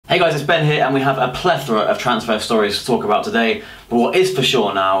Hey guys, it's Ben here and we have a plethora of transfer stories to talk about today. But what is for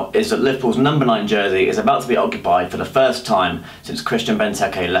sure now is that Liverpool's number 9 jersey is about to be occupied for the first time since Christian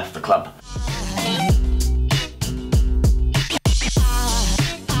Benteke left the club.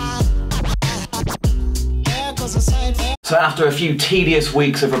 So after a few tedious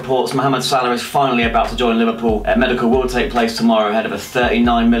weeks of reports, Mohamed Salah is finally about to join Liverpool. A medical will take place tomorrow ahead of a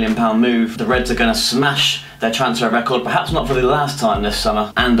 £39 million move. The Reds are going to smash their transfer record, perhaps not for the last time this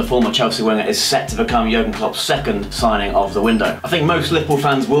summer, and the former Chelsea winger is set to become Jurgen Klopp's second signing of the window. I think most Liverpool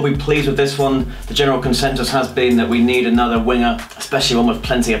fans will be pleased with this one. The general consensus has been that we need another winger, especially one with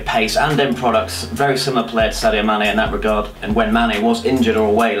plenty of pace and end products. Very similar player to Sadio Mane in that regard. And when Mane was injured or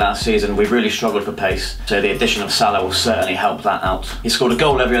away last season, we really struggled for pace. So the addition of Salah will certainly help that out. He scored a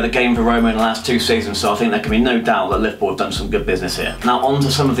goal every other game for Roma in the last 2 seasons, so I think there can be no doubt that Liverpool have done some good business here. Now on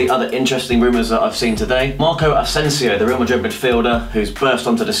to some of the other interesting rumours that I've seen today. Asensio, the Real Madrid midfielder who's burst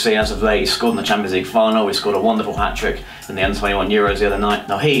onto the scene as of late. He scored in the Champions League final, he scored a wonderful hat-trick in the Under-21 Euros the other night.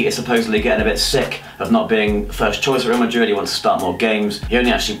 Now he is supposedly getting a bit sick of not being first choice at Real Madrid. He wants to start more games. He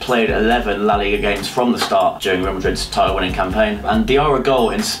only actually played 11 La Liga games from the start during Real Madrid's title-winning campaign. And Diarra Gol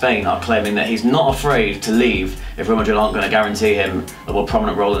in Spain are claiming that he's not afraid to leave if Real Madrid aren't going to guarantee him a more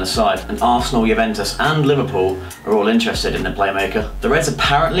prominent role in the side. And Arsenal, Juventus and Liverpool are all interested in the playmaker. The Reds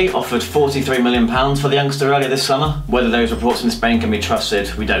apparently offered £43 million for the youngster earlier this summer. Whether those reports in Spain can be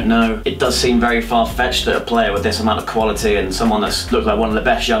trusted, we don't know. It does seem very far-fetched that a player with this amount of quality and someone that's looked like one of the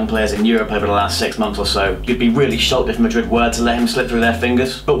best young players in Europe over the last 6 months or so, you'd be really shocked if Madrid were to let him slip through their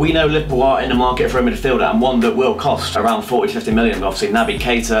fingers. But we know Liverpool are in the market for a midfielder, and one that will cost around 40 to 50 million. Obviously Naby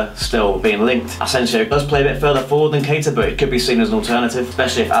Keita still being linked. Asensio does play a bit further forward than Keita, but it could be seen as an alternative,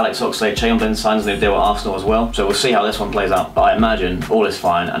 especially if Alex Oxlade-Chamberlain signs a new deal at Arsenal as well. So we'll see how this one plays out, but I imagine all is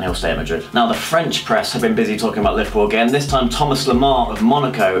fine and he'll stay at Madrid. Now the French press have been busy talking about Liverpool again. This time Thomas Lemar of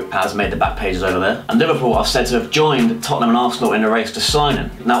Monaco has made the back pages over there, and Liverpool are said to have joined Tottenham and Arsenal in a race to sign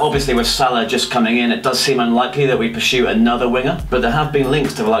him. Now obviously with Salah just coming in, it does seem unlikely that we pursue another winger, but there have been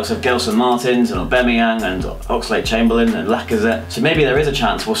links to the likes of Gelson Martins and Aubameyang and Oxlade-Chamberlain and Lacazette, so maybe there is a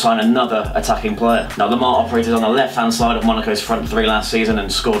chance we'll sign another attacking player. Now Lemar operated on the left hand side of Monaco's front three last season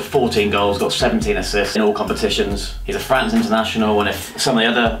and scored 14 goals, got 17 assists in all competitions. He's a France international, and if some of the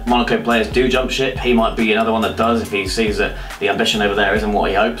other Monaco players do jump ship, he might be another one that does if he sees that the ambition over there isn't what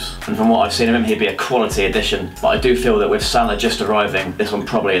he hopes. And from what I've seen of him, he'd be a quality addition, but I do feel that with Salah just arriving, this one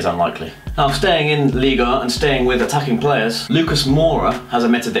probably is unlikely. Now staying in Liga and staying with attacking players, Lucas Moura has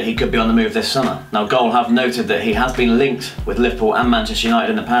admitted that he could be on the move this summer. Now Goal have noted that he has been linked with Liverpool and Manchester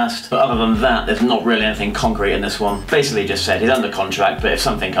United in the past, but other than that there's not really anything concrete in this one. Basically just said he's under contract, but if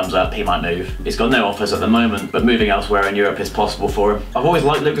something comes up he might move. He's got no offers at the moment, but moving elsewhere in Europe is possible for him. I've always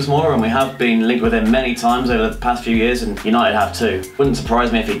liked Lucas Moura and we have been linked with him many times over the past few years, and United have too. Wouldn't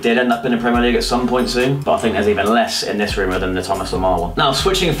surprise me if he did end up in the Premier League at some point soon, but I think there's even less in this rumour than the Thomas Lemar one. Now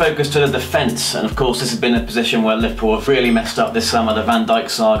switching focus to the defence, and of course this has been a position where Liverpool have really messed up this summer. The Van Dijk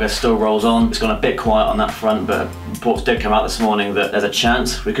saga still rolls on. It's gone a bit quiet on that front, but reports did come out this morning that there's a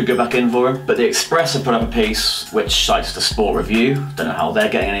chance we could go back in for him. But the Express have put up a piece which cites the Sport Review, don't know how they're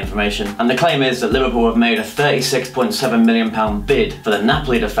getting any information, and the claim is that Liverpool have made a £36.7 million bid for the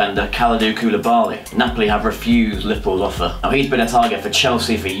Napoli defender Kalidou Koulibaly. Napoli have refused Liverpool's offer. Now he's been a target for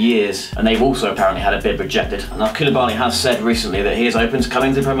Chelsea for years, and they've also apparently had a bid rejected. Now Koulibaly has said recently that he is open to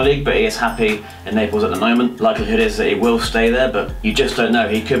coming to the Premier League, but he is happy in Naples at the moment. Likelihood is that he will stay there, but you just don't know.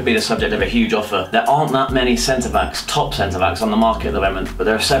 He could be the subject of a huge offer. There aren't that many centre-backs, top centre-backs on the market at the moment, but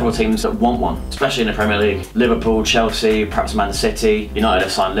there are several teams that want one, especially in the Premier League. Liverpool, Chelsea, perhaps Man City. United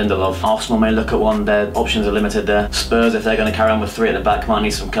have signed Lindelof. Arsenal may look at one. Their options are limited there. Spurs, if they're going to carry on with 3 at the back, might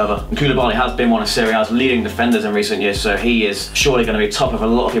need some cover. And Koulibaly has been one of Serie A's leading defenders in recent years, so he is surely going to be top of a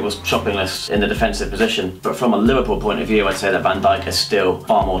lot of people's shopping lists in the defensive position. But from a Liverpool point of view, I'd say that Van Dijk has still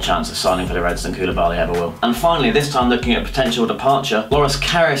far more chance of signing for the Reds than Koulibaly ever will. And finally, this time looking at potential departure, Loris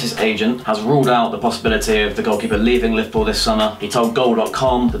Karius' agent has ruled out the possibility of the goalkeeper leaving Liverpool this summer. He told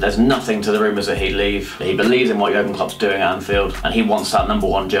Goal.com that there's nothing to the rumours that he'd leave, that he believes in what Jurgen Klopp's doing at Anfield, and he wants that number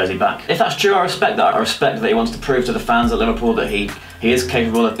 1 jersey back. If that's true, I respect that. I respect that he wants to prove to the fans at Liverpool that he is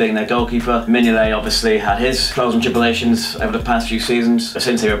capable of being their goalkeeper. Mignolet obviously had his trials and tribulations over the past few seasons, but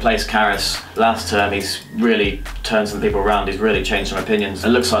since he replaced Karius last term, he's really turned some people around, he's really changed some opinions. It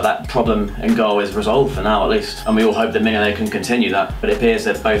looks like that problem in goal is resolved for now at least, and we all hope that Mignolet can continue that, but it appears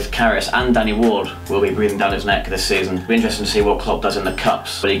that both Karius and Danny Ward will be breathing down his neck this season. It'll be interesting to see what Klopp does in the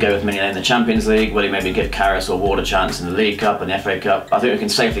Cups. Will he go with Mignolet in the Champions League? Will he maybe give Karius or Ward a chance in the League Cup and the FA Cup? I think we can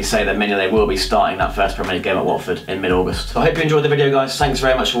safely say that Mignolet will be starting that first Premier League game at Watford in mid-August. So I hope you enjoyed the video go, guys. Thanks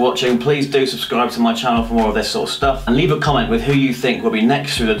very much for watching. Please do subscribe to my channel for more of this sort of stuff, and leave a comment with who you think will be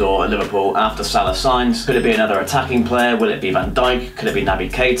next through the door at Liverpool after Salah signs. Could it be another attacking player? Will it be Van Dijk? Could it be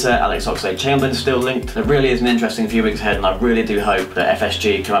Naby Keita? Alex Oxlade-Chamberlain still linked? There really is an interesting few weeks ahead, and I really do hope that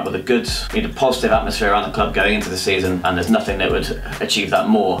FSG come up with the goods. We need a positive atmosphere around the club going into the season, and there's nothing that would achieve that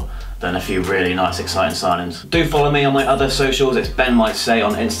more than a few really nice, exciting signings. Do follow me on my other socials. It's Ben Might Say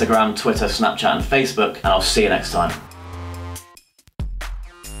on Instagram, Twitter, Snapchat and Facebook, and I'll see you next time.